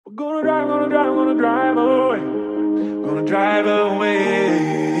Gonna drive away. Gonna drive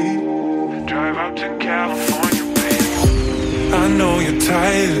away. Drive out to California, baby. I know you're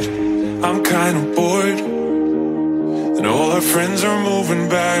tired, I'm kinda bored, and all our friends are moving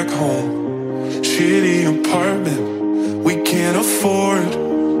back home. Shitty apartment we can't afford.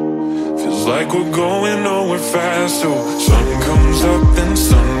 Feels like we're going nowhere fast. So sun comes up and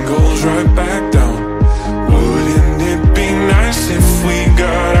sun goes right back down. Wouldn't it be nice if we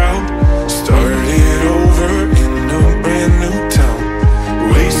got out, started over in a brand new town?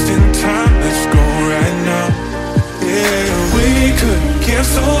 Wasting time, let's go right now. Yeah, we could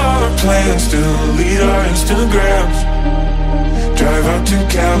cancel all our plans, delete our Instagrams, drive out to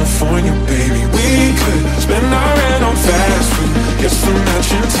California, baby. We could spend our rent on fast food, get some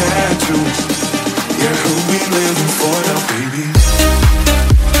matching tattoos. Yeah, who we living for now, baby?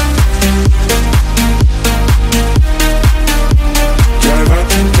 Drive out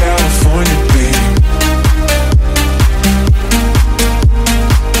to California, baby.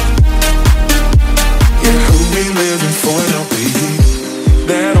 Yeah, who we living for now, baby?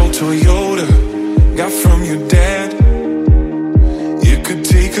 That old Toyota got from your dad, it could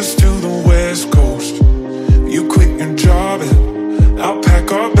take us to the West Coast. You quit your job and I'll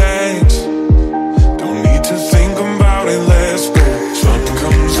pack our bags. Don't need to think about it, let's go. Sun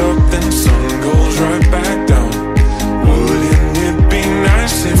comes up and sun goes right back down. Wouldn't it be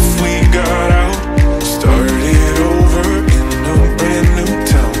nice if we got out, started over in a brand new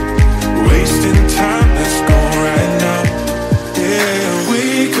town? Wasting time, let's go right now. Yeah, we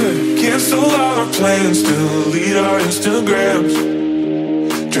could cancel all our plans, delete our Instagrams,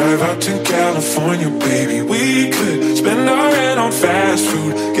 drive out to California, baby. We could spend our rent on fast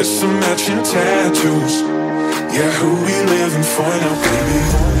food, get some matching tattoos. Yeah, who we living for now, baby?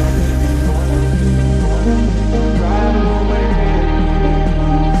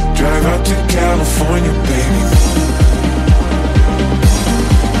 Drive out to California, baby.